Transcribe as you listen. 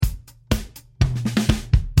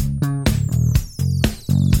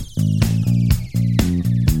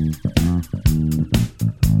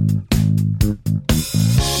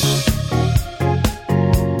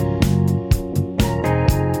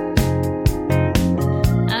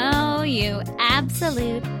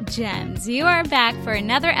Absolute Gems. You are back for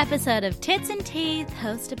another episode of Tits and Teeth,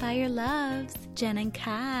 hosted by your loves, Jen and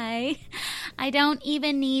Kai. I don't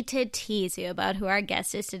even need to tease you about who our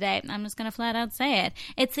guest is today. I'm just going to flat out say it.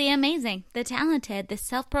 It's the amazing, the talented, the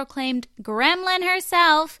self-proclaimed gremlin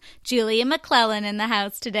herself, Julia McClellan, in the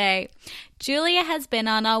house today. Julia has been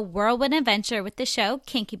on a whirlwind adventure with the show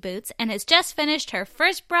Kinky Boots and has just finished her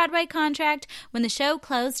first Broadway contract when the show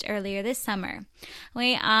closed earlier this summer.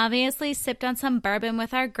 We obviously sipped on some bourbon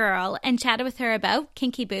with our girl and chatted with her about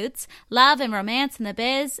Kinky Boots, love and romance in the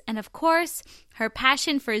biz, and of course, her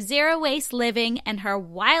passion for zero-waste living and her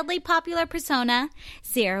wildly popular persona,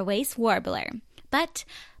 Zero Waste Warbler. But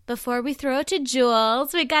before we throw it to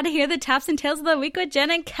Jules, we gotta hear the tops and tails of the week with Jen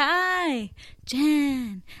and Kai.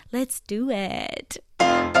 Jen, let's do it.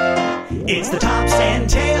 It's the tops and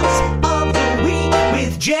tails of the week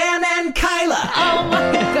with Jen and Kyla. Oh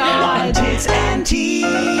my God. On Tits and Teeth.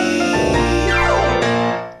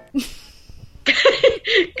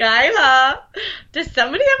 Kyla, does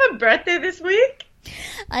somebody have a birthday this week?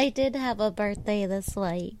 I did have a birthday this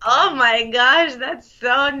week. Oh my gosh, that's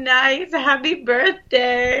so nice. Happy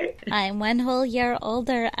birthday. I'm 1 whole year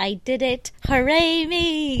older. I did it. Hooray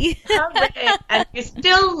me. Hooray. And you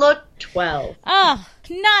still look 12. Oh,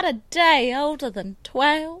 not a day older than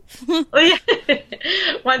 12.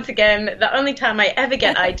 Once again, the only time I ever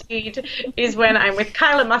get ID'd is when I'm with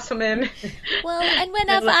Kyla Musselman. Well, and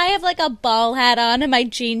whenever I have like a ball hat on and my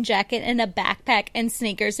jean jacket and a backpack and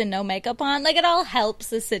sneakers and no makeup on, like it all helps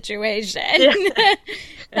the situation. Yeah.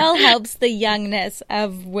 It all helps the youngness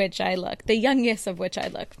of which I look. The youngest of which I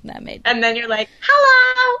look. That made. And then you're like,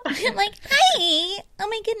 hello. I'm like, hi. Oh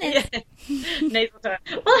my goodness. Yeah. Nasal tone.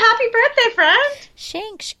 Well, happy birthday, friend.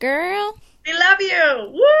 Thanks, girl. We love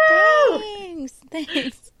you. Woo!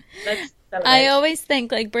 Thanks. Let's celebrate. I always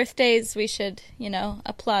think, like, birthdays, we should,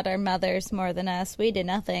 applaud our mothers more than us. We did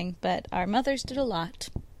nothing, but our mothers did a lot.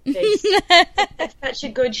 That's such a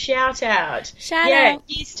good shout out. Shout out.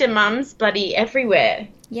 Here's to mums, buddy, everywhere.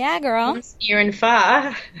 Yeah, girl. Near and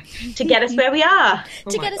far to get us where we are.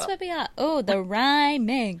 To get us where we are. Oh, the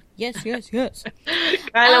rhyming. Yes, yes, yes.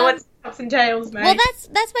 Kyla, what's tops and tails, mate? Well,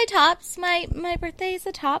 that's my tops. My birthday is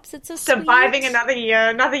the tops. It's so surviving sweet. another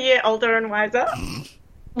year older and wiser.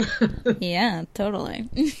 Yeah, totally.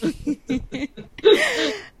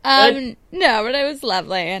 No, but it was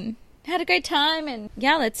lovely and had a great time, and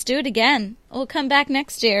yeah, let's do it again. We'll come back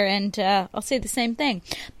next year and I'll say the same thing.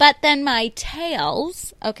 But then my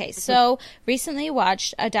tales. Okay, so recently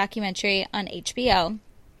watched a documentary on HBO.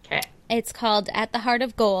 Okay. It's called At the Heart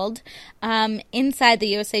of Gold, inside the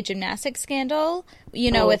USA Gymnastics scandal,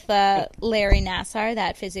 with Larry Nassar,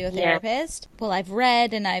 that physiotherapist. Yeah. Well, I've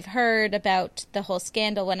read and I've heard about the whole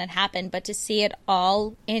scandal when it happened, but to see it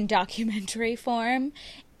all in documentary form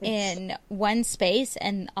in one space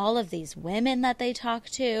and all of these women that they talk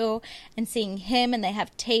to and seeing him, and they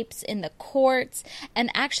have tapes in the courts, and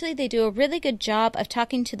actually they do a really good job of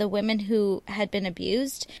talking to the women who had been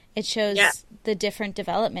abused. It shows the different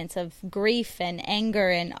developments of grief and anger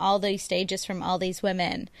and all these stages from all these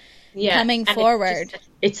women coming forward.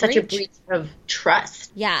 It's such a breach of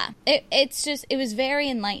trust. Yeah. It was very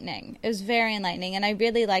enlightening. It was very enlightening, and I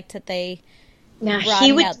really liked that they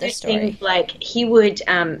he would do things like he would.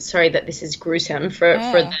 Sorry that this is gruesome for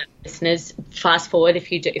the listeners. Fast forward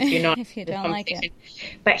if you're not if you don't like it.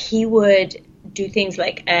 But he would do things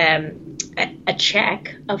like a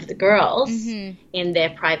check of the girls in their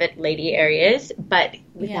private lady areas, but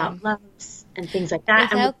without gloves and things like that.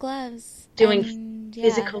 Without gloves, doing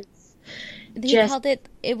physicals. He called it.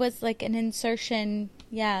 It was like an insertion.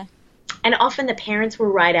 Yeah. And often the parents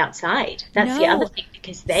were right outside. That's the other thing,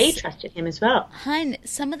 because they trusted him as well. Hun,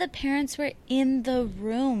 some of the parents were in the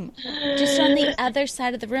room, just on the other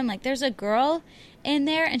side of the room. Like, there's a girl in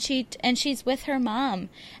there, and she's with her mom.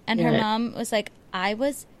 And her mom was like, I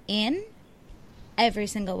was in every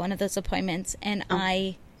single one of those appointments, and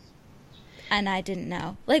I didn't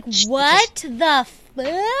know. Like, what the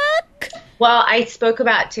fuck? Well, I spoke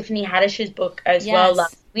about Tiffany Haddish's book as well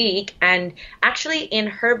last week, and actually in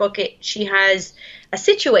her book she has a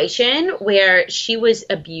situation where she was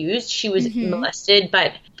abused, she was molested,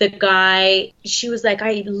 but the guy, she was like,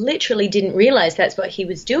 I literally didn't realize that's what he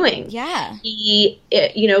was doing. Yeah. He,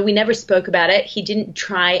 we never spoke about it. He didn't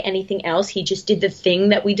try anything else. He just did the thing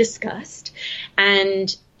that we discussed.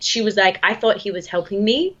 And she was like, I thought he was helping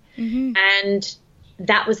me. And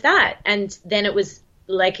that was that. And then it was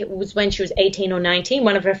when she was 18 or 19,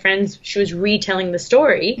 one of her friends, she was retelling the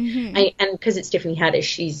story. And because it's Tiffany Haddish,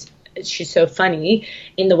 she's so funny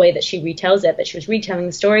in the way that she retells it, but she was retelling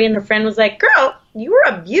the story, and her friend was like, girl, you were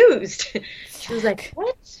abused. She was like,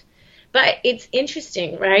 what? But it's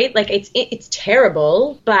interesting, right? Like it's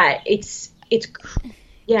terrible, but it's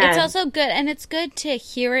yeah. It's also good, and it's good to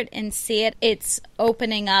hear it and see it. It's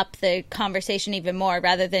opening up the conversation even more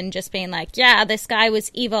rather than just being like, yeah, this guy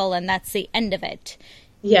was evil and that's the end of it.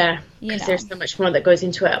 Yeah, because there's so much more that goes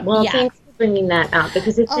into it. Well, thanks for bringing that up,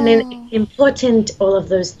 because it's important, all of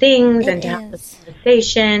those things, and to have those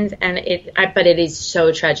conversations, and but it is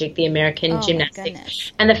so tragic, the American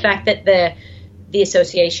gymnastics, and the fact that the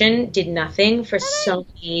association did nothing for so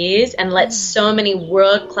many years and let so many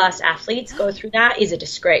world-class athletes go through that is a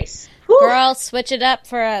disgrace. Girl, switch it up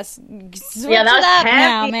for us. Switch it up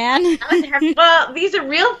now, man. Well, these are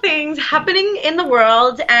real things happening in the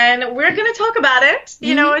world, and we're going to talk about it.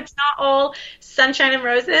 You know, it's not all sunshine and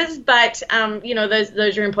roses, but, you know,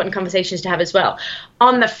 those are important conversations to have as well.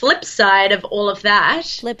 On the flip side of all of that,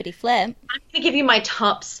 flippity flip, I'm going to give you my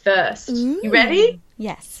tops first. Ooh. You ready?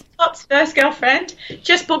 Yes. Tops first, girlfriend.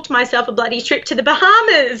 Just booked myself a bloody trip to the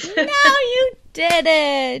Bahamas. No, you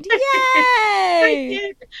didn't. Yay!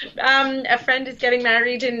 I did. A friend is getting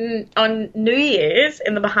married on New Year's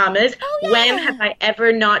in the Bahamas. Oh, yeah. When have I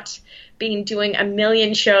ever not been doing a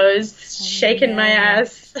million shows, shaking my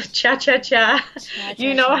ass, cha-cha-cha.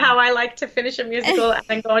 You know how I like to finish a musical and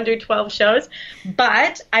then go and do 12 shows.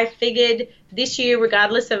 But I figured this year,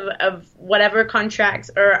 regardless of whatever contracts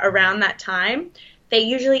are around that time, they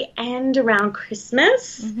usually end around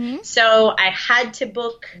Christmas. Mm-hmm. So I had to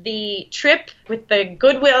book the trip with the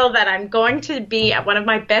goodwill that I'm going to be at one of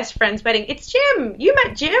my best friend's wedding. It's Jim. You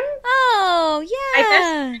met Jim? Oh, yeah. My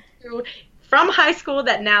best friend from high school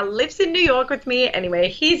that now lives in New York with me. Anyway,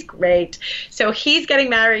 he's great. So he's getting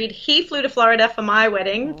married. He flew to Florida for my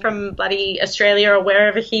wedding from bloody Australia or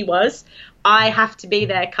wherever he was. I have to be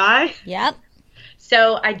there, Kai. Yep.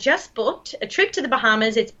 So I just booked a trip to the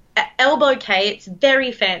Bahamas. It's Elbow Cay. It's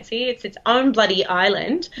very fancy. It's its own bloody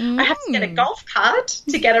island. I have to get a golf cart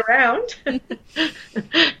to get around. And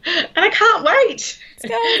I can't wait.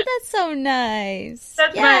 That's so nice.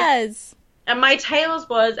 Yes. And my tales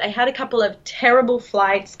was I had a couple of terrible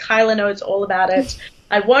flights. Kyla knows all about it.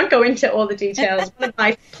 I won't go into all the details. One of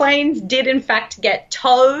my planes did, in fact, get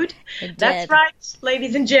towed. That's right,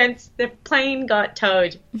 ladies and gents. The plane got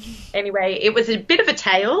towed. Anyway, it was a bit of a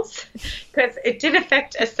tales because it did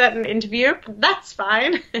affect a certain interview. That's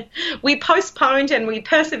fine. We postponed and we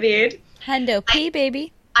persevered. Hundo P,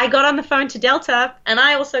 baby. I got on the phone to Delta, and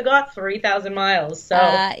I also got 3,000 miles. So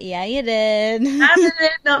yeah, you did. Mad at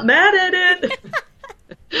it, not mad at it.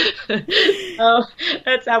 Oh,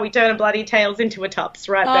 that's how we turn a bloody tails into a tops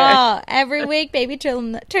right there. Oh, every week, baby,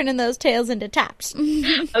 turning those tails into tops.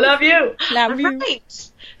 I love you. Love you.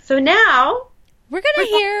 Right. So now we're going to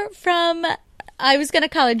hear from, I was going to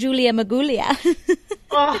call her Julia Maguglia.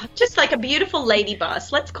 Oh, just like a beautiful lady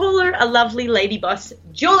boss. Let's call her a lovely lady boss,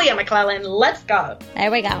 Julia McClellan. Let's go.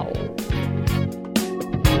 There we go.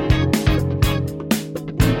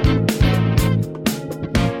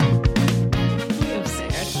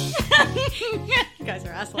 You guys are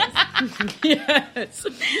assholes. Yes.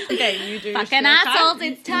 Okay, you do. Fucking assholes.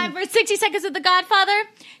 It's time for 60 Seconds with the Godfather.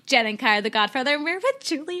 Jen and Kai are the Godfather, and we're with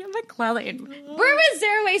Julia McClellan. We're with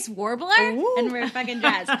Zero Waste Warbler, and we're fucking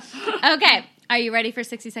jazz. Okay, are you ready for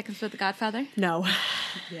 60 Seconds with the Godfather? No.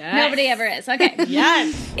 Yes. Nobody ever is. Okay.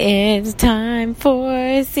 Yes. It's time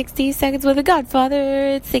for 60 Seconds with a Godfather.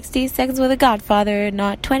 It's 60 Seconds with a Godfather.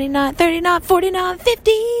 Not 20, not 30, not 40, not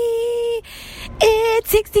 50. It's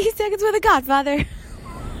 60 Seconds with a Godfather.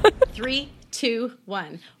 3, 2,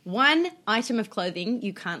 1. One item of clothing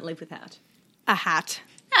you can't live without. A hat.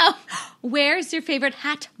 Oh, where's your favorite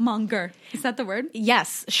hat monger? Is that the word?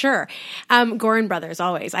 Yes, sure. Gorin Brothers,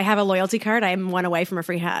 always. I have a loyalty card. I am one away from a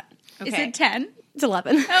free hat. Okay. Is it 10? It's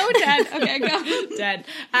 11. Oh, 10. Okay, go. 10.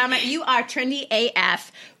 You are trendy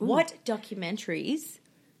AF. What documentaries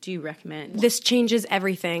do you recommend? This changes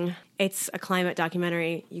everything. It's a climate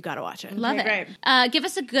documentary. You got to watch it. Love it. Great. Give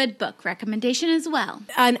us a good book recommendation as well.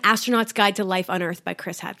 An Astronaut's Guide to Life on Earth by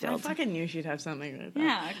Chris Hadfield. I fucking knew she'd have something like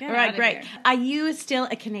that. Yeah. All right, great. Are you still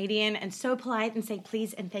a Canadian and so polite and say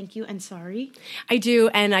please and thank you and sorry? I do,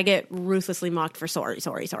 and I get ruthlessly mocked for sorry.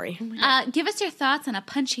 Give us your thoughts on a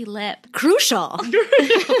punchy lip. Crucial.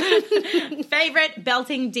 Favorite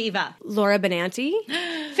belting diva? Laura Benanti.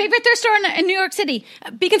 Favorite thrift store in New York City?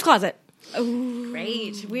 Beacon's Closet. Oh,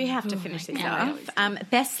 great. We have to finish these off.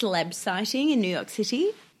 Best celeb sighting in New York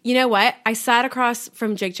City? You know what? I sat across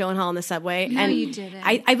from Jake Gyllenhaal on the subway. No, and you didn't.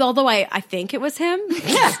 Although I think it was him.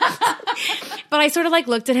 But I sort of like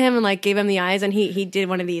looked at him and like gave him the eyes, and he did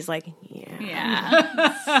one of these like, yeah.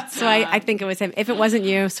 Yeah. So I think it was him. If it wasn't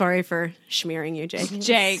you, sorry for smearing you, Jake.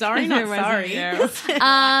 Jake. Sorry, not sorry.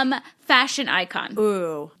 Fashion icon.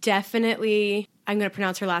 Ooh, definitely. I'm going to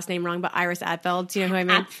pronounce her last name wrong, but Iris Apfel. Do you know who I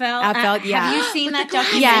mean? Apfel, yeah. Have you seen that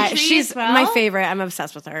documentary? Yeah, she's as well? my favorite. I'm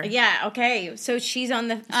obsessed with her. Yeah, okay. So she's on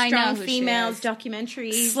the I know Strong who she Females is.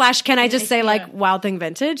 documentary. / can I just say like Wild Thing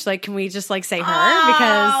Vintage? Like, can we just like say her?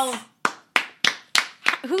 Because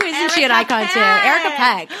who isn't she an Erica icon Peck. to? Erica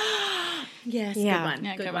Peck. Yes, Yeah. good one.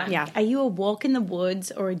 Yeah, good good one. one. Yeah. Are you a walk in the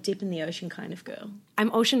woods or a dip in the ocean kind of girl?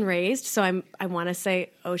 I'm ocean raised, so I want to say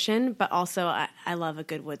ocean, but also I love a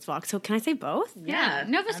good woods walk. So can I say both? Yeah.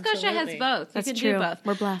 Nova Scotia has both. You That's can true. do both.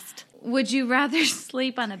 We're blessed. Would you rather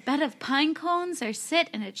sleep on a bed of pine cones or sit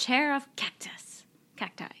in a chair of cactus?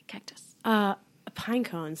 Cactus. Pine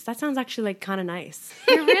cones. That sounds actually like kind of nice.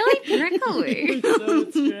 You're really prickly.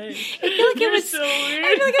 I feel like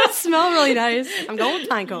it would smell really nice. I'm going with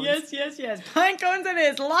pine cones. Yes. Pine cones it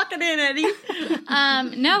is. Lock it in,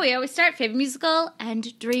 Eddie. No, we always start favorite musical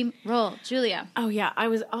and dream role. Julia. Oh yeah,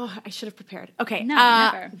 I should have prepared. Okay. No,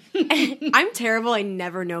 never. I'm terrible. I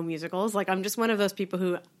never know musicals. Like, I'm just one of those people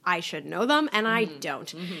who I should know them, and I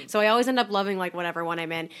don't. So I always end up loving like whatever one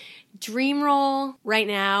I'm in. Dream role right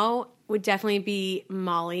now would definitely be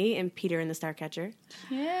Molly and Peter and the Starcatcher,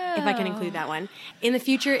 Yeah. if I can include that one. In the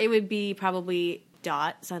future, it would be probably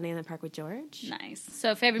Dot, Sunday in the Park with George. Nice.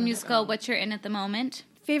 So favorite musical, what you're in at the moment?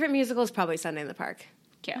 Favorite musical is probably Sunday in the Park.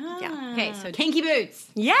 Cute. Yeah. Okay, so Kinky Boots.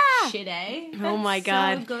 Yeah. Shit, eh? Oh my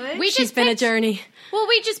God. So good. We She's just been a picked- journey. Well,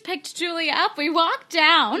 we just picked Julia up. We walked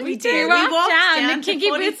down. We did. We walked down to to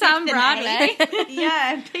Kinky Boots on 46th and Broadway. 8th.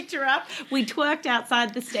 Yeah, and picked her up. We twerked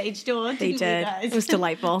outside the stage door. They didn't did. We guys? It was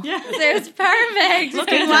delightful. Yeah. It was perfect.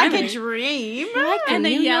 Looking like a dream. and the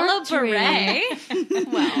New yellow York dream. beret.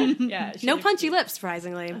 Well, Yeah. No punchy lips,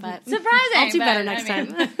 surprisingly, but surprising. I'll do but, better next I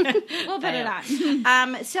mean, time. We'll put it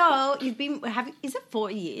on. So you've been is it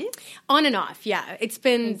 4 years? On and off, yeah. It's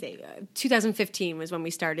been Crazy. 2015 was when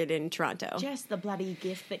we started in Toronto. Just the bloody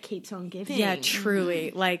gift that keeps on giving. Yeah,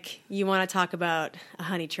 truly. Like, you want to talk about a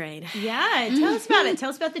honey train. Yeah, tell us about it. Tell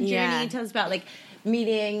us about the journey. Yeah. Tell us about like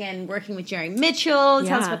meeting and working with Jerry Mitchell.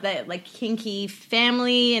 Tell us Yeah. about the like kinky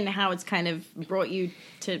family and how it's kind of brought you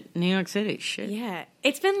to New York City. Shit. Yeah.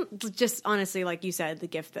 It's been just honestly, like you said, the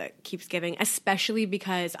gift that keeps giving, especially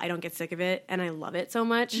because I don't get sick of it and I love it so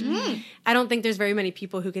much. I don't think there's very many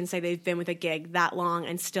people who can say they've been with a gig that long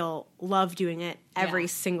and still love doing it every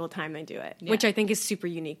single time they do it, which I think is super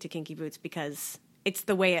unique to Kinky Boots because it's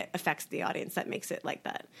the way it affects the audience that makes it like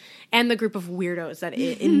that. And the group of weirdos that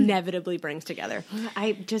it inevitably brings together.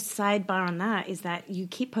 I just sidebar on that is that you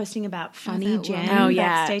keep posting about Funny Jen. Oh,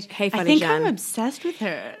 yeah. backstage. Hey, I Funny think Jen. I'm obsessed with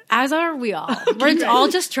her. As are we all. We're all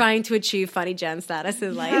just trying to achieve Funny Jen status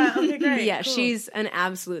in life. Yeah, okay, great, Yeah, cool. she's an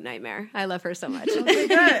absolute nightmare. I love her so much.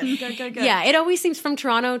 Good. Yeah, it always seems from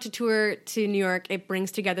Toronto to tour to New York, it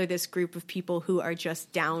brings together this group of people who are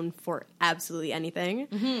just down for absolutely anything.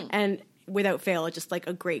 And without fail, just like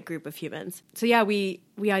a great group of humans. So yeah, we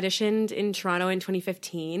auditioned in Toronto in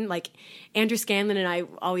 2015. Like Andrew Scanlon and I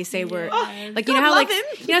always say we're like, you know how love like him.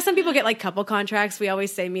 you know some people get like couple contracts. We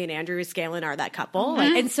always say me and Andrew Scanlon are that couple.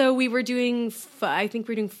 Like, and so we were doing I think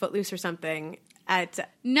we were doing Footloose or something at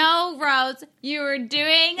No, Rose, you were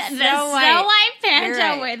doing the Snow Snow White. White Panto You're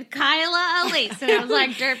right. with Kyla Elise. And I was like,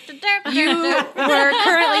 derp, derp, you derp, derp. were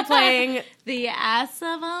currently playing The Ass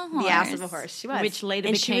of a Horse. the ass of a horse. She was, Which later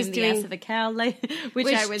and she became was the doing. ass of a cow, which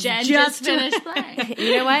Which I was Jen just finished playing.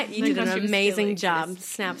 You know what? You did gosh, an she was amazing still job.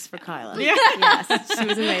 exists. Snaps for Kyla. Yes, she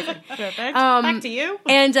was amazing. Perfect. Um, Back to you.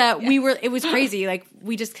 And it was crazy. Like,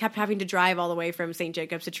 we just kept having to drive all the way from St.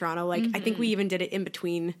 Jacobs to Toronto. Like, I think we even did it in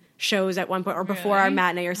between shows at one point or before our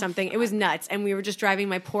matinee or something. It was nuts. And we were just driving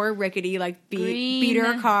my poor rickety, like,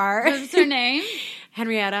 beater car. What's her name?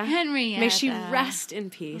 Henrietta. Henrietta. May she rest in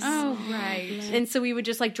peace. Oh, right. And so we would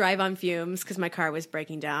just like drive on fumes because my car was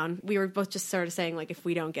breaking down. We were both just sort of saying like, if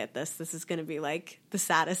we don't get this is going to be like the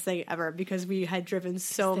saddest thing ever because we had driven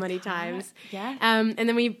so many times. Yeah. And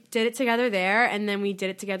then we did it together there, and then we did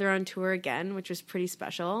it together on tour again, which was pretty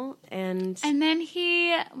special. And And then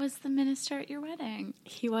he was the minister at your wedding.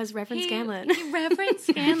 he was Reverend Scanlon. Reverend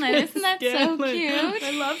Scanlon. Isn't that so cute?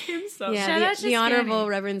 I love him so Yeah, Shout out to the Honorable Scanny.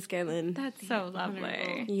 Reverend Scanlon. That's so lovely.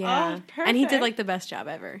 Yeah, Oh, and he did perfect. like the best job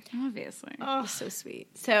ever. Obviously. So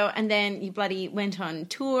sweet. So, and then you bloody went on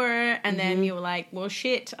tour, and then you were like, well,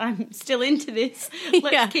 shit, I'm still into this.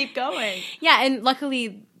 Let's Yeah. keep going. Yeah, and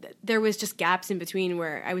luckily there was just gaps in between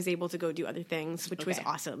where I was able to go do other things, which was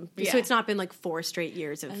awesome. So it's not been like 4 straight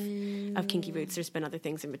years of Kinky Boots. There's been other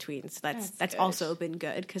things in between. So that's also been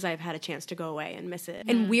good because I've had a chance to go away and miss it.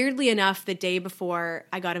 And weirdly enough, the day before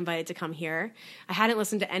I got invited to come here, I hadn't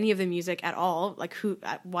listened to any of the music at all. Like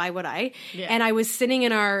why would I? Yeah. And I was sitting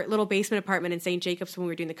in our little basement apartment in St. Jacobs when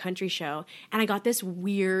we were doing the country show, and I got this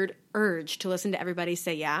weird urge to listen to Everybody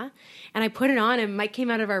Say Yeah. And I put it on, and Mike came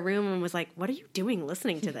out of our room and was like, "What are you doing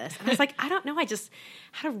listening to this?" And I was like, "I don't know. I just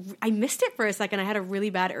I missed it for a second. I had a really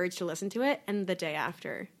bad urge to listen to it." And the day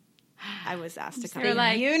after, I was asked to come. You're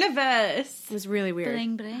like, universe. It was really weird.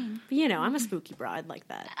 Bling, bling. But, you know, I'm a spooky broad like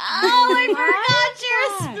that. Oh,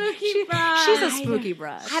 I forgot you're a spooky broad. She's a spooky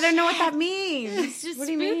broad. I don't know what that means. It's just What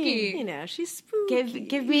do you spooky. mean? You know, she's spooky.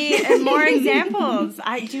 Give me more examples.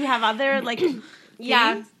 I do have other, like,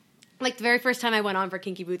 Yeah. things? Like, the very first time I went on for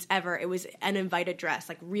Kinky Boots ever, it was an invited dress,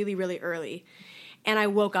 like, really, really early. And I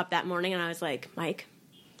woke up that morning and I was like, Mike,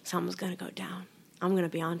 someone's going to go down. I'm going to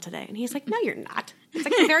be on today. And he's like, no, you're not. It's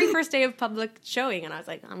like the very first day of public showing. And I was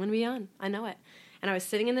like, I'm going to be on. I know it. And I was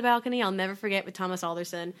sitting in the balcony. I'll never forget, with Thomas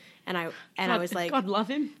Alderson. And I was like, God love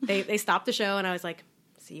him. They stopped the show and I was like,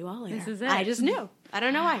 see you all later. This is it. I just knew. I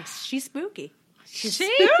don't know why. She's spooky. She's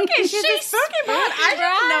spooky. She's a spooky broad. I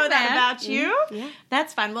didn't know that man. about you. Yeah.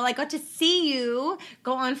 That's fun. Well, I got to see you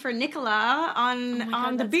go on for Nicola on the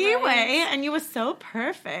that's B-Way, right. and you were so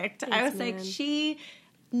perfect. I was like, man. she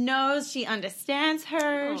knows, she understands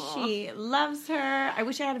her, Aw. she loves her. I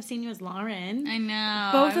wish I had have seen you as Lauren. I know.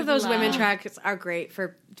 Both I of those would women love- tracks are great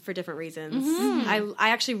for different reasons. I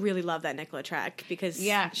actually really love that Nicola track because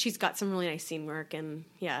she's got some really nice scene work and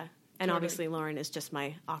and obviously Lauren is just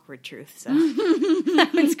my awkward truth, so that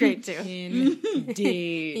one's great too.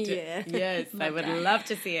 Indeed. Yeah. Yes, I would love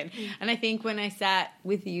to see it. And I think when I sat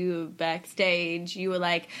with you backstage, you were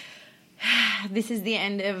like, this is the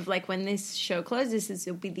end of, like, when this show closes,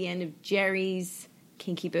 it'll be the end of Jerry's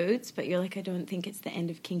Kinky Boots, but you're like, I don't think it's the end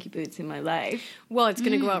of Kinky Boots in my life. Well, it's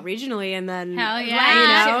going to go out regionally and then Hell yeah. you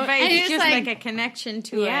know, But And it's you're just just like a connection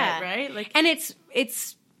to Yeah. it, right? Like, and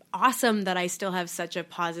it's awesome that I still have such a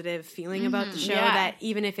positive feeling about the show Yeah. that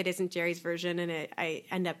even if it isn't Jerry's version and I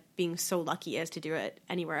end up being so lucky as to do it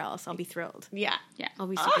anywhere else, I'll be thrilled. yeah. I'll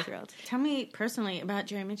be super thrilled. Tell me personally about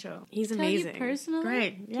Jerry Mitchell. He's Tell amazing. you personally?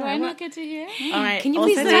 Great. Do I not get to hear? All right. Can you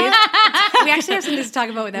also please tell you- we actually have something to talk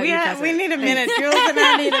about without you present. we need a minute. Jules and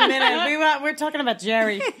I need a minute. We're talking about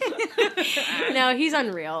Jerry. No, he's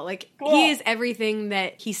unreal. Like, he is everything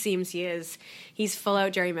that he seems he is. He's full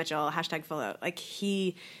out Jerry Mitchell, # full out. Like,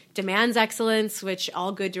 he demands excellence, which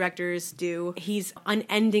all good directors do. He's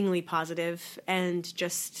unendingly positive and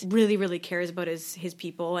just really, really cares about his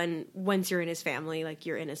people. And once you're in his family, like,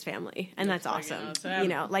 you're in his family. And that's awesome. You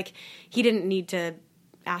know, like, he didn't need to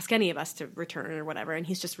ask any of us to return or whatever, and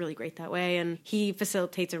he's just really great that way. And he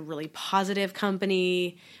facilitates a really positive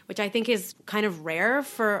company, which I think is kind of rare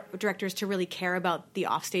for directors to really care about the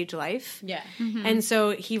offstage life. Yeah. And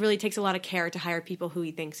so he really takes a lot of care to hire people who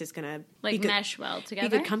he thinks is going to Like be good, mesh well together?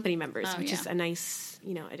 be good company members, Oh, which yeah. is a nice,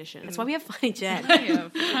 addition. That's why we have Funny Jen.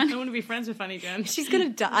 I want to be friends with Funny Jen. She's going to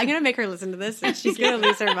die. I'm going to make her listen to this, and she's going to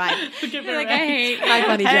lose her mind. Like, I hate Hi,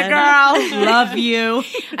 Funny Hey, Jen. girl. Love you.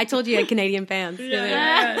 I told you I had Canadian fans.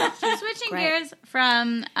 Switching Right. gears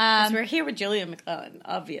from We're here with Julia McClellan,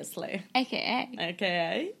 obviously. AKA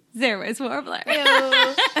Okay. Zerwa's Warbler.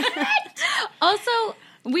 Also,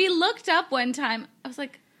 we looked up one time. I was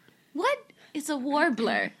like, what is a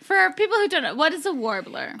warbler? For people who don't know, what is a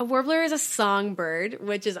warbler? A warbler is a songbird,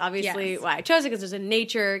 which is obviously Yes. why I chose it, because there's a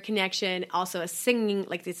nature connection, also a singing,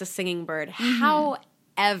 like it's a singing bird.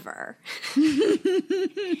 However,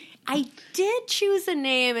 I did choose a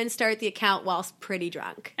name and start the account whilst pretty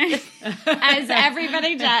drunk. As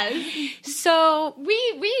everybody does. So We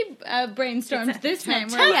brainstormed this name.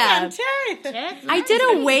 yeah, I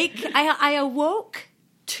did awake. I awoke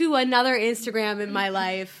to another Instagram in my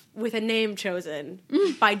life with a name chosen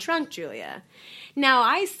by Drunk Julia. Now,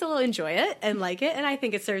 I still enjoy it and like it, and I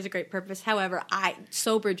think it serves a great purpose. However,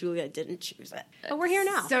 Sober Julia didn't choose it. But we're here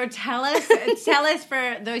now. So tell us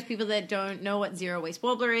for those people that don't know what Zero Waste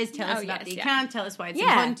Warbler is. Tell us about the account. Tell us why it's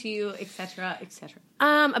important to you, etc., etc.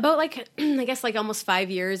 About I guess almost 5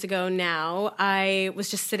 years ago now, I was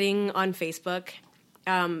just sitting on Facebook,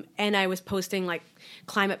 and I was posting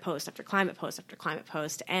climate post after climate post after climate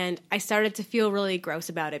post, and I started to feel really gross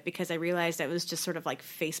about it because I realized it was just sort of like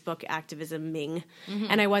Facebook activism-ing,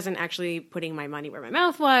 and I wasn't actually putting my money where my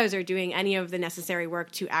mouth was or doing any of the necessary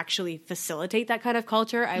work to actually facilitate that kind of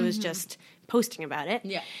culture. I was just posting about it.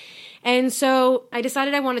 Yeah. And so I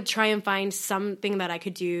decided I wanted to try and find something that I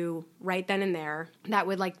could do right then and there that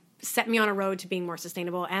would set me on a road to being more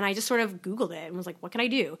sustainable. And I just sort of Googled it and was like, what can I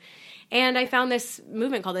do? And I found this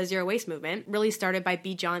movement called the Zero Waste Movement, really started by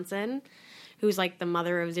Bea Johnson, who's like the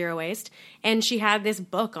mother of zero waste. And she had this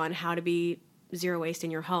book on how to be zero waste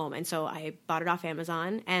in your home. And so I bought it off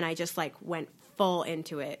Amazon and I just like went full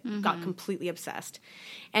into it, got completely obsessed.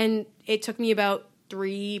 And it took me about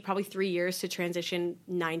probably 3 years to transition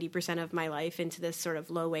 90% of my life into this sort of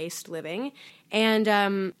low waste living.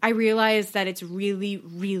 And I realized that it's really,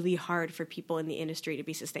 really hard for people in the industry to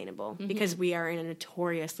be sustainable because we are in a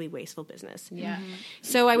notoriously wasteful business. Yeah.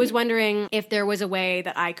 So I was wondering if there was a way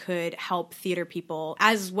that I could help theater people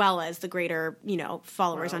as well as the greater,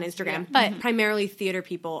 followers on Instagram, but primarily theater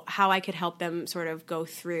people, how I could help them sort of go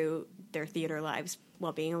through their theater lives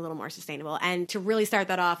while being a little more sustainable. And to really start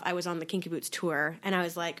that off, I was on the Kinky Boots tour, and I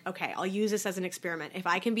was like, okay, I'll use this as an experiment. If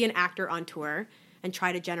I can be an actor on tour and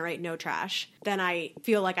try to generate no trash, then I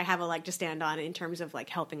feel like I have a leg to stand on in terms of like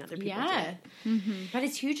helping other people too. But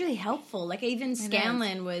it's hugely helpful. Like even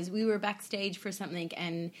Scanlan we were backstage for something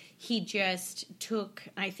and he just took,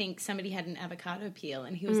 I think somebody had an avocado peel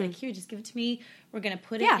and he was like, here, just give it to me. We're going to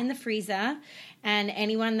put it in the freezer and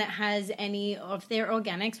anyone that has any of their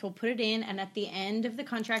organics will put it in, and at the end of the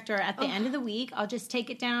contract or at the end of the week, I'll just take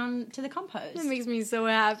it down to the compost. That makes me so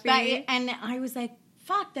happy. And I was like,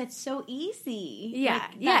 fuck, that's so easy. Yeah.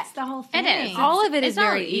 Like, that's the whole thing. It is. All of it is all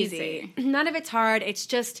very easy. None of it's hard. It's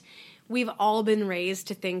just we've all been raised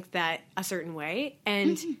to think that a certain way,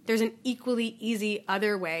 and there's an equally easy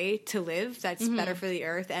other way to live that's better for the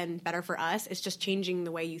earth and better for us. It's just changing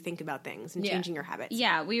the way you think about things and changing your habits.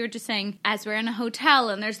 Yeah, we were just saying, as we're in a hotel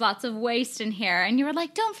and there's lots of waste in here, and you were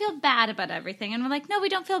like, don't feel bad about everything. And we're like, no, we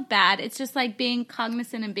don't feel bad. It's just like being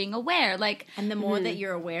cognizant and being aware. Like, And the more that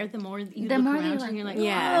you're aware, the more you look around and you're like,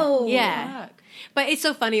 Yeah. oh, Yeah. fuck. But it's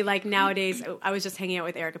so funny, like nowadays, I was just hanging out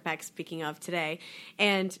with Erica Peck, speaking of today,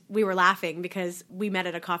 and we were laughing because we met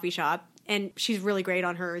at a coffee shop, and she's really great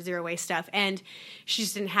on her zero waste stuff, and she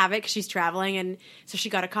just didn't have it because she's traveling, and so she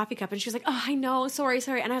got a coffee cup, and she was like, oh, I know, sorry,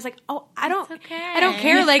 and I was like, oh, I don't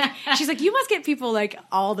care, like, she's like, you must get people, like,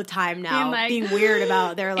 all the time now being weird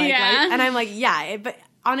about their, like, and I'm like, yeah, but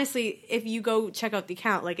honestly, if you go check out the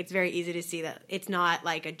account, like, it's very easy to see that it's not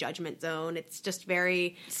like a judgment zone. It's just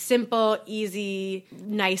very simple, easy,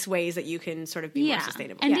 nice ways that you can sort of be more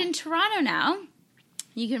sustainable. And in Toronto now,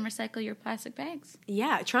 you can recycle your plastic bags.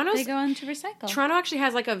 Yeah, They go into recycle. Toronto actually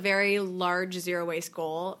has like a very large zero waste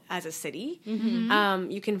goal as a city.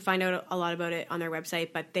 You can find out a lot about it on their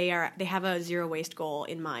website, but they have a zero waste goal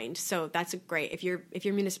in mind. So that's great. If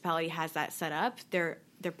your municipality has that set up, they're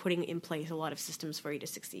putting in place a lot of systems for you to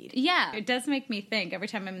succeed. Yeah, it does make me think every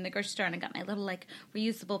time I'm in the grocery store and I got my little like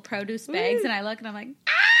reusable produce bags and I look and I'm like,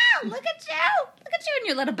 look at you in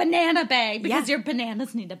your little banana bag because your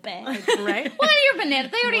bananas need a bag. Right? What are your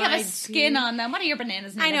bananas? They already have a skin on them. What are your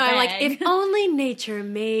bananas need I know. a bag? I'm like, if only nature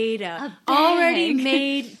made a already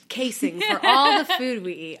made casing for all the food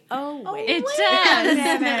we eat. Oh, wait. It does.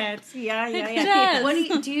 Damn it. Yeah. It does.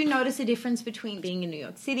 What do you notice a difference between being in New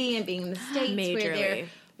York City and being in the States where Majorly. their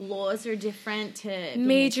laws are different to being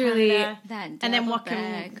Majorly. in Canada? That And then double what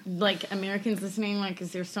bag. can, like, Americans listening, like,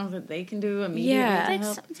 is there something that they can do immediately? Yeah. to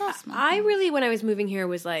help? It's all small. I really, when I was moving here,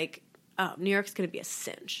 was like, oh, New York's going to be a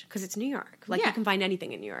cinch because it's New York. Like, you can find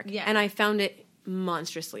anything in New York. Yeah. And I found it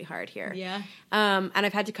monstrously hard here. Yeah. And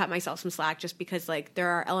I've had to cut myself some slack just because, like, there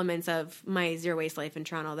are elements of my zero waste life in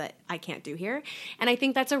Toronto that I can't do here. And I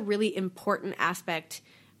think that's a really important aspect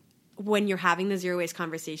when you're having the zero waste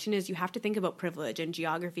conversation is you have to think about privilege and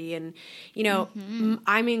geography. And, you know,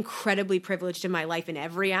 I'm incredibly privileged in my life in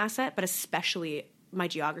every asset, but especially my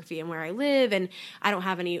geography and where I live, and I don't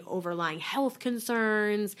have any overlying health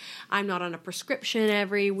concerns. I'm not on a prescription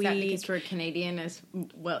every week. Is that because we're Canadian as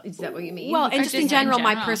well? Is that what you mean? Well, and Or just in just in general,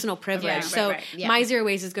 my general. personal privilege. Yeah, right, so right, yeah. my zero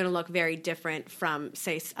waste is going to look very different from,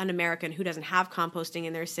 say, an American who doesn't have composting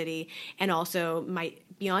in their city and also might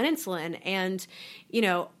be on insulin. And, you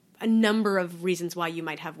know, a number of reasons why you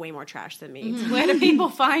might have way more trash than me. Where do people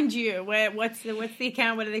find you? What's the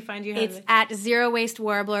account? Where do they find you? It's at Zero Waste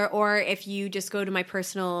Warbler, or if you just go to my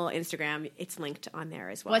personal Instagram, it's linked on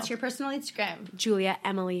there as well. What's your personal Instagram? Julia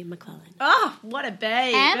Emily McClellan. Oh, what a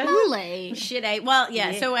babe. Emily. Shit, well,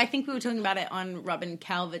 yeah, so I think we were talking about it on Robin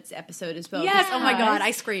Calvert's episode as well. Yes, oh my because- God,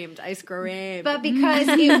 I screamed. But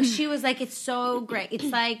because she was like, it's so great. It's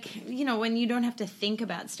like, you know, when you don't have to think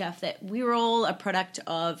about stuff, that we're all a product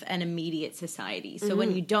of an immediate society. So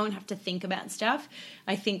when you don't have to think about stuff,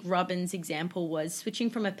 I think Robin's example was switching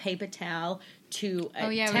from a paper towel to a Oh,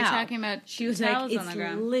 yeah, towel. we were talking about She was towels like, on it's the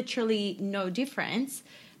ground. literally no difference.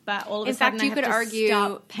 but all of a In sudden fact, you I could have to argue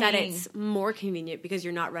stop that paying. it's more convenient because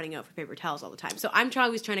you're not running out for paper towels all the time. So I'm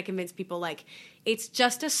always trying to convince people, like, it's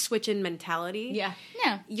just a switch in mentality. Yeah.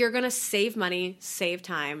 You're going to save money, save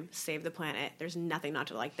time, save the planet. There's nothing not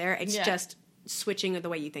to like there. It's Yeah. just switching the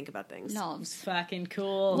way you think about things. Loves. Fucking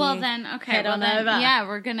cool. Well, then, okay. Head well, on then, over. yeah,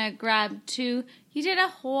 we're going to grab 2. You did a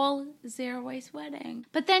whole zero-waste wedding.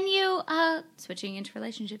 But then you, switching into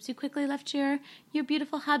relationships, you quickly left your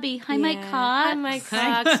beautiful hubby. Hi, Mike Cox. Hi, Mike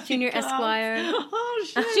Cox, Junior Esquire. Oh,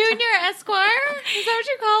 shit. Junior Esquire? Is that what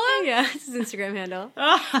you call him? Yeah, it's his Instagram handle.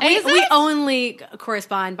 Is We it? only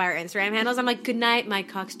correspond by our Instagram handles. I'm like, good night, Mike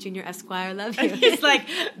Cox, Junior Esquire. Love you. It's like,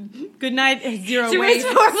 good night, Zero Zero Waste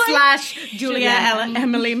Waste Warbler. / Julia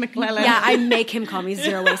Emily McClellan. Yeah, I make him call me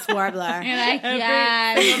Zero Waste Warbler. You're like, Every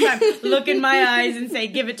yes. single time. Look in my eyes and say,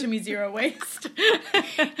 give it to me, Zero Waste.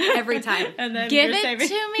 Every time. And then Give you're it saving.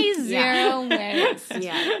 to me, zero waste.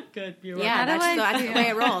 Yeah. Good. You're Yeah, that's the way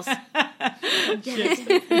it rolls. Okay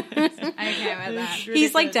with that.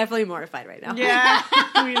 He's like definitely mortified right now. Yeah,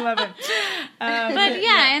 we love him. But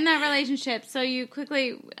yeah, in that relationship, so you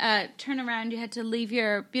quickly turn around. You had to leave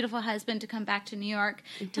your beautiful husband to come back to New York.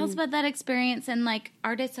 Tell us about that experience. And like,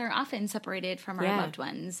 artists are often separated from our Yeah. loved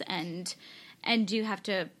ones, and you have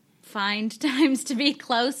to find times to be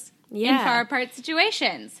close in Yeah. far apart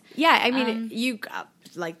situations. Yeah, I mean, you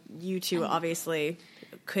two obviously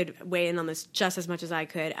could weigh in on this just as much as I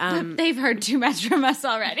could. They've heard too much from us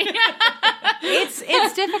already.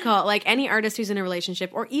 It's difficult. Like any artist who's in a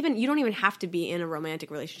relationship, or even you don't even have to be in a romantic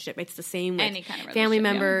relationship. It's the same with Any kind of family relationship,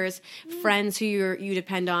 yeah. members, friends who you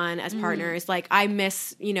depend on as partners. Like I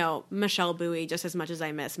miss, Michelle Bowie just as much as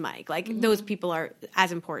I miss Mike. Like those people are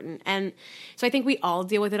as important, and so I think we all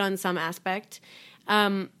deal with it on some aspect.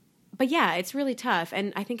 But yeah, it's really tough,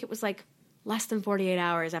 and I think it was like less than 48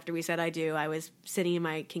 hours after we said I do, I was sitting in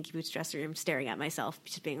my Kinky Boots dressing room staring at myself,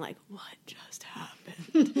 just being like, what just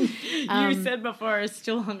happened? You said before,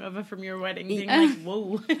 still hungover from your wedding, being like,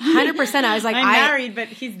 whoa. 100%. I was like, I'm married, but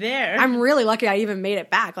he's there. I'm really lucky I even made it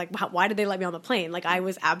back. Like, why did they let me on the plane? Like, I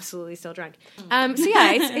was absolutely still drunk. So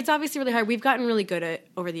yeah, it's obviously really hard. We've gotten really good at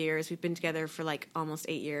over the years. We've been together for like almost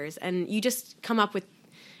 8 years, and you just come up with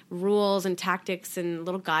rules and tactics and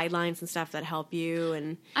little guidelines and stuff that help you.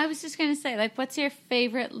 And I was just going to say, like, what's your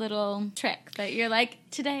favorite little trick that you're like,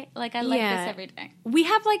 today, like, I like this every day? We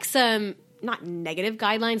have like some not negative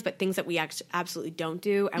guidelines, but things that we absolutely don't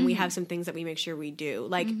do, and we have some things that we make sure we do.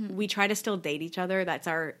 Like we try to still date each other. That's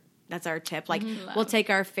our tip. Like we'll take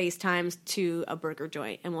our FaceTimes to a burger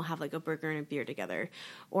joint and we'll have like a burger and a beer together,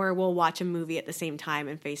 or we'll watch a movie at the same time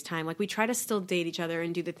and FaceTime. Like we try to still date each other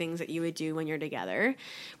and do the things that you would do when you're together,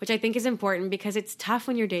 which I think is important because it's tough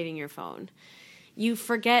when you're dating your phone. You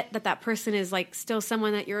forget that person is like still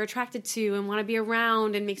someone that you're attracted to and want to be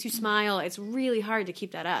around and makes you smile. It's really hard to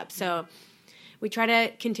keep that up. So we try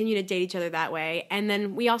to continue to date each other that way. And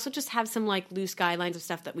then we also just have some like loose guidelines of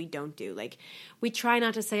stuff that we don't do. Like we try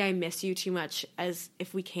not to say I miss you too much as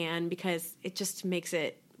if we can, because it just makes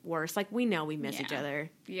it worse. Like we know we miss each other.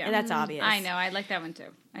 Yeah. And that's obvious. I know. I like that one too.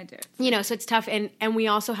 I do. So it's tough. And we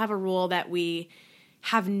also have a rule that we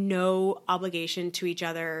have no obligation to each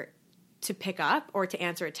other to pick up or to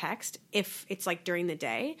answer a text if it's like during the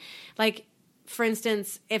day. Like for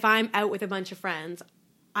instance, if I'm out with a bunch of friends,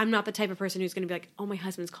 I'm not the type of person who's going to be like, oh, my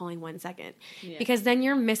husband's calling 1 second. Yeah. Because then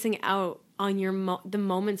you're missing out on the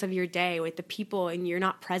moments of your day with the people and you're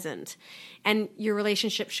not present. And your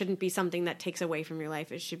relationship shouldn't be something that takes away from your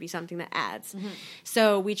life. It should be something that adds. Mm-hmm.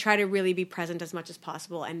 So we try to really be present as much as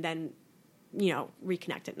possible and then,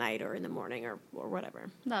 reconnect at night or in the morning or whatever.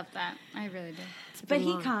 Love that. I really do. But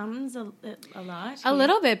he comes a lot. A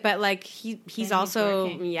little bit, but like he's also,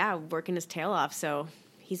 working. Working his tail off. So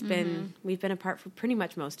we've been apart for pretty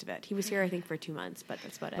much most of it. He was here, I think, for 2 months, but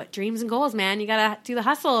that's about it. But dreams and goals, man. You got to do the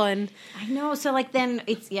hustle. And I know. So like then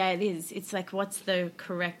it is. It's like, what's the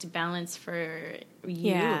correct balance for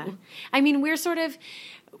you? Yeah. I mean, we're sort of,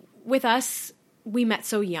 with us, we met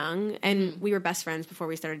so young and we were best friends before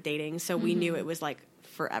we started dating. So we knew it was like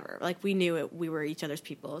forever. Like we knew we were each other's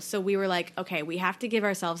people. So we were like, okay, we have to give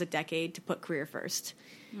ourselves a decade to put career first.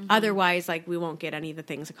 Otherwise, like we won't get any of the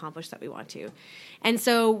things accomplished that we want to. And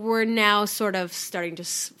so we're now sort of starting to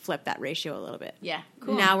flip that ratio a little bit. Yeah,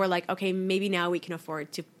 cool. Now we're like, okay, maybe now we can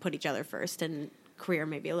afford to put each other first and career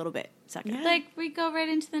maybe a little bit second. Yeah. Like we go right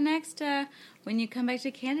into the next, when you come back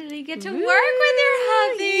to Canada, you get to work with your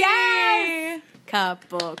hubby. Yes!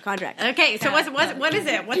 Couple contract. Okay, so what is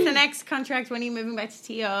it? What's the next contract? When are you moving back to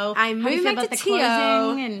TO? I'm moving back to TO.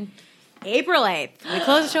 And April 8th. We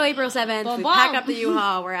close the show April 7th. We pack up the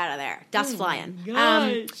U-Haul. We're out of there. Dust flying.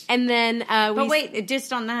 And then But wait,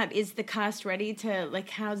 just on that, is the cast ready to, like,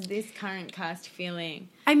 how's this current cast feeling?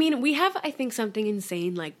 I mean, we have, I think, something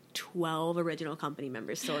insane, like 12 original company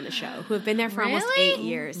members still in the show who have been there for almost 8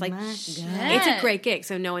 years. Like, it's a great gig,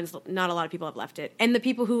 so not a lot of people have left it. And the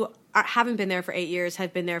people who haven't been there for 8 years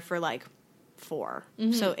have been there for, like, 4.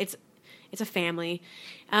 Mm-hmm. So it's a family.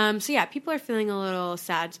 So yeah, people are feeling a little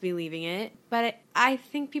sad to be leaving it, but I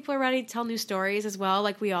think people are ready to tell new stories as well,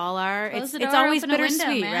 like we all are. It's always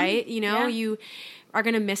bittersweet, right? You know, you are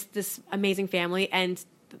going to miss this amazing family, and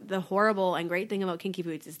the horrible and great thing about Kinky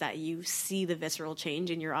Boots is that you see the visceral change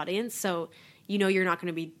in your audience, so you know you're not going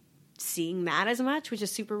to be seeing that as much, which is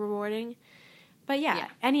super rewarding. But yeah,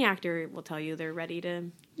 any actor will tell you they're ready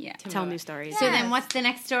to tell new stories. So then what's the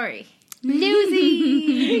next story?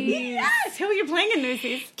 Newsies! Yes! Who are you playing in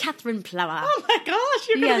Newsies? Catherine Plower. Oh my gosh,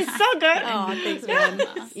 you're going to be so good. Oh, thanks,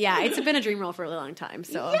 man. Yeah, it's been a dream role for a long time,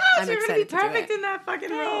 so I'm you're excited going to be perfect to do it. in that fucking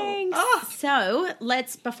Thanks. role. Oh.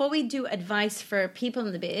 So, before we do advice for people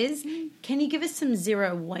in the biz, can you give us some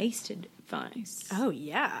zero waste advice? Oh,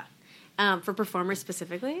 yeah. For performers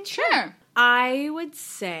specifically? Sure. I would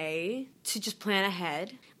say to just plan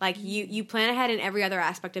ahead. Like, you plan ahead in every other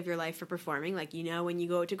aspect of your life for performing. Like, you know, when you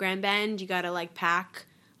go to Grand Bend, you got to, like, pack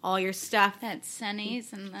all your stuff. That's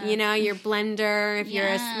Sunny's and the... You know, your blender, if you're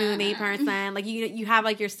a smoothie person. Like, you have,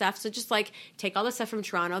 like, your stuff. So just, like, take all the stuff from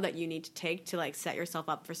Toronto that you need to take to, like, set yourself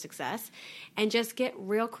up for success. And just get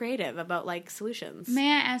real creative about, like, solutions.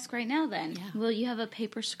 May I ask right now, then? Yeah. Will you have a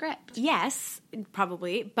paper script? Yes,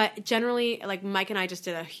 probably. But generally, like, Mike and I just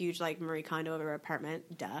did a huge, like, Marie Kondo of our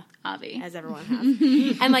apartment. Duh. Obvi. As everyone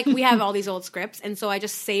has. And, like, we have all these old scripts. And so I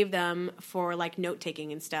just save them for, like,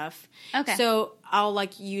 note-taking and stuff. Okay. So I'll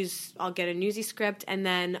get a Newsy script, and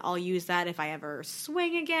then I'll use that if I ever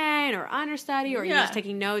swing again or understudy or just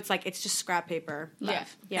taking notes. Like, it's just scrap paper. Yeah.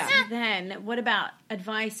 So then, what about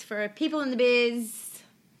advice for people in the biz,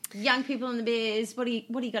 young people in the biz? What do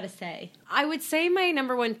you got to say? I would say my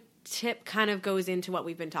number one tip kind of goes into what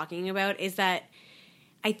we've been talking about, is that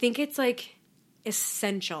I think it's, like,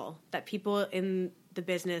 essential that people in the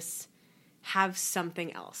business have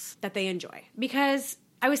something else that they enjoy. Because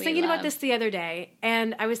I was thinking about this the other day,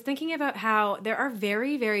 and I was thinking about how there are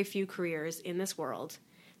very, very few careers in this world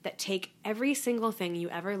that take every single thing you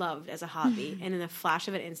ever loved as a hobby and in a flash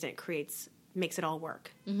of an instant makes it all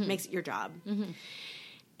work, makes it your job.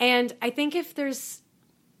 And I think if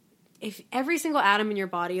every single atom in your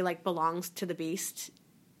body, like, belongs to the beast,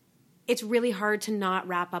 it's really hard to not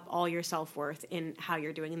wrap up all your self-worth in how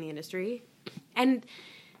you're doing in the industry. And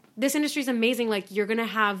this industry is amazing. Like, you're going to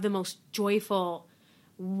have the most joyful,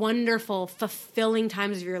 wonderful, fulfilling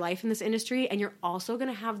times of your life in this industry, and you're also going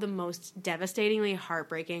to have the most devastatingly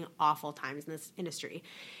heartbreaking, awful times in this industry.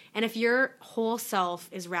 And if your whole self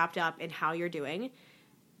is wrapped up in how you're doing,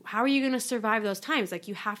 how are you going to survive those times? Like,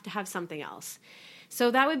 you have to have something else.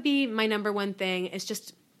 So that would be my number one thing, is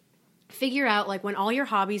just figure out, like, when all your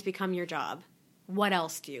hobbies become your job, what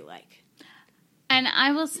else do you like? And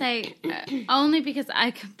I will say, only because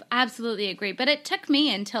I absolutely agree, but it took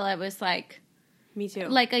me until I was, like... Me too.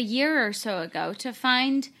 Like a year or so ago to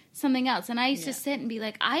find something else. And I used to sit and be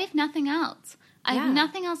like, I have nothing else. I have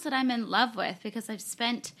nothing else that I'm in love with, because I've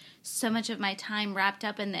spent so much of my time wrapped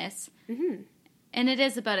up in this. Mm-hmm. And it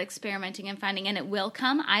is about experimenting and finding, and it will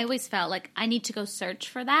come. I always felt like I need to go search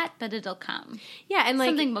for that, but it'll come. Yeah, and, like,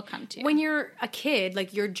 something will come to you. When you're a kid,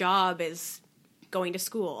 like, your job is going to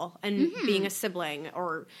school and being a sibling,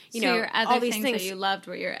 or, you know, your other all these things that you loved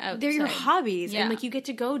were your outside. They're your hobbies. Yeah. And, like, you get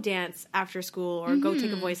to go dance after school or go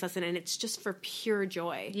take a voice lesson, and it's just for pure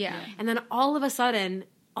joy. Yeah. And then all of a sudden,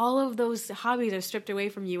 all of those hobbies are stripped away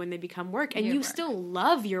from you and they become work, and you still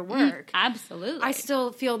love your work. Absolutely. I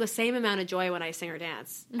still feel the same amount of joy when I sing or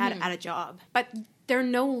dance at a job, but they're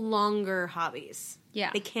no longer hobbies.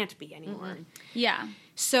 Yeah. They can't be anymore. Yeah.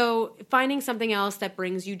 So finding something else that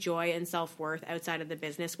brings you joy and self-worth outside of the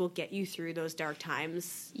business will get you through those dark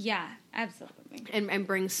times. Yeah, absolutely. And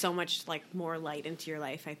bring so much, like, more light into your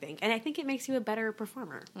life, I think. And I think it makes you a better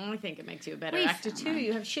performer. I think it makes you a better actor, too.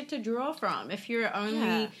 You have shit to draw from. If you're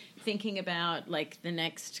only thinking about, like, the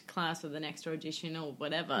next class or the next audition or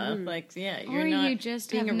whatever, like, you're not you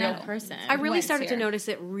just being a have real person. I really started to notice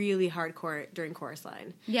it really hardcore during Chorus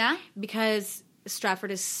Line. Yeah? Because Stratford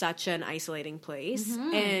is such an isolating place,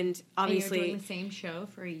 and obviously... And you're doing the same show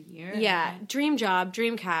for a year? Yeah. Dream job,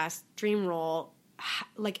 dream cast, dream role,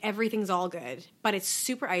 like, everything's all good. But it's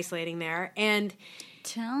super isolating there, and...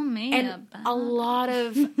 Tell me and about a lot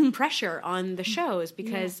of pressure on the shows,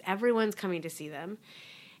 because everyone's coming to see them.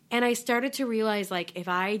 And I started to realize, like, if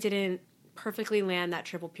I didn't perfectly land that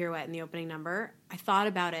triple pirouette in the opening number, I thought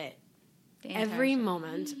about it every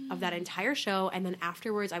moment of that entire show, and then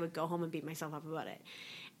afterwards I would go home and beat myself up about it.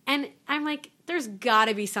 And I'm like, there's got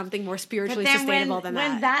to be something more spiritually sustainable than that.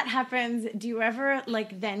 When that happens, do you ever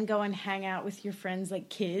like then go and hang out with your friends like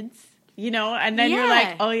kids? You know, and then you're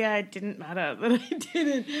like, oh yeah, it didn't matter that I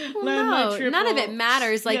didn't learn my triple. None of it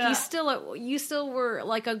matters. Like you still were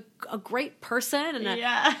like a great person and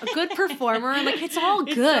a good performer, and like it's all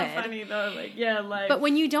good. It's so funny though, like But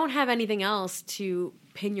when you don't have anything else to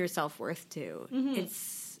pin your self-worth to,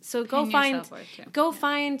 it's so go find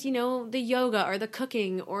the yoga or the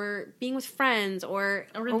cooking or being with friends or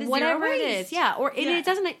whatever it is. Yeah, or it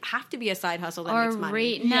doesn't have to be a side hustle that makes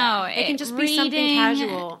money. It can just be something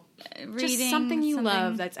casual. Just something you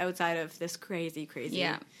love that's outside of this crazy.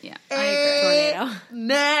 Yeah. I agree. Tornado.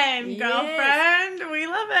 Man, girlfriend, we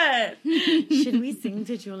love it. Should we sing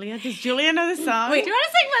to Julia? Does Julia know the song? Wait, do you want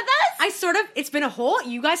to sing with us? It's been a whole,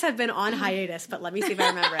 you guys have been on hiatus, but let me see if I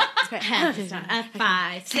remember it.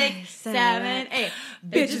 5, 6, 7, 8.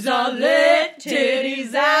 Bitches all lit,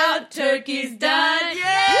 titties out, turkey's done.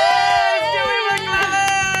 Yes! Julie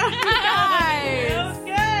McClellan! That was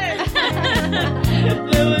good. That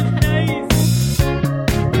was nice.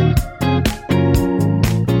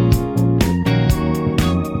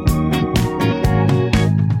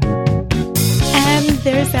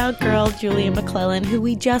 There's our girl, Julia McClellan, who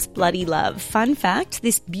we just bloody love. Fun fact,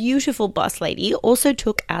 this beautiful boss lady also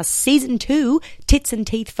took our season 2 tits and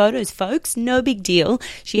teeth photos, folks. No big deal.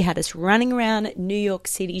 She had us running around New York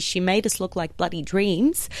City. She made us look like bloody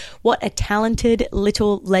dreams. What a talented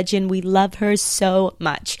little legend. We love her so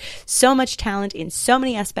much. So much talent in so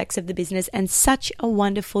many aspects of the business and such a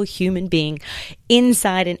wonderful human being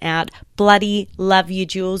inside and out. Bloody love you,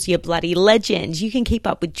 Jules. You're bloody legend. You can keep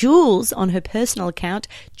up with Jules on her personal account,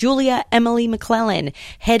 Julia Emily McClellan.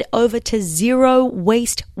 Head over to Zero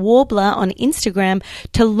Waste Warbler on Instagram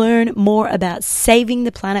to learn more about saving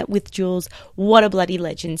the planet with Jules. What a bloody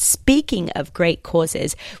legend. Speaking of great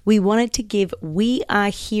causes, we wanted to give We Are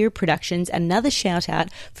Here Productions another shout out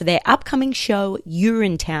for their upcoming show,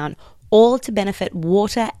 Urinetown, all to benefit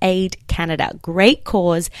Water Aid Canada. Great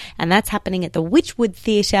cause, and that's happening at the Witchwood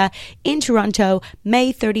Theatre in Toronto,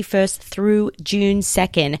 May 31st through June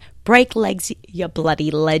 2nd. Break legs, you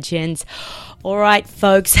bloody legends. All right,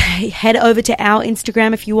 folks, head over to our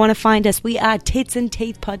Instagram if you want to find us. We are Tits and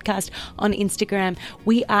Teeth Podcast on Instagram.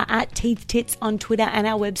 We are at Teeth Tits on Twitter, and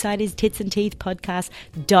our website is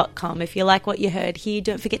titsandteethpodcast.com. If you like what you heard here,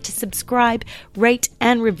 don't forget to subscribe, rate,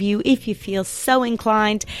 and review if you feel so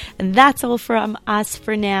inclined. And that's all from us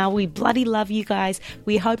for now. We bloody love you guys.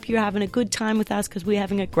 We hope you're having a good time with us because we're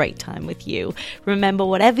having a great time with you. Remember,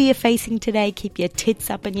 whatever you're facing today, keep your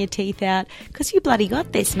tits up and your teeth out because you bloody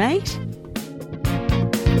got this, mate.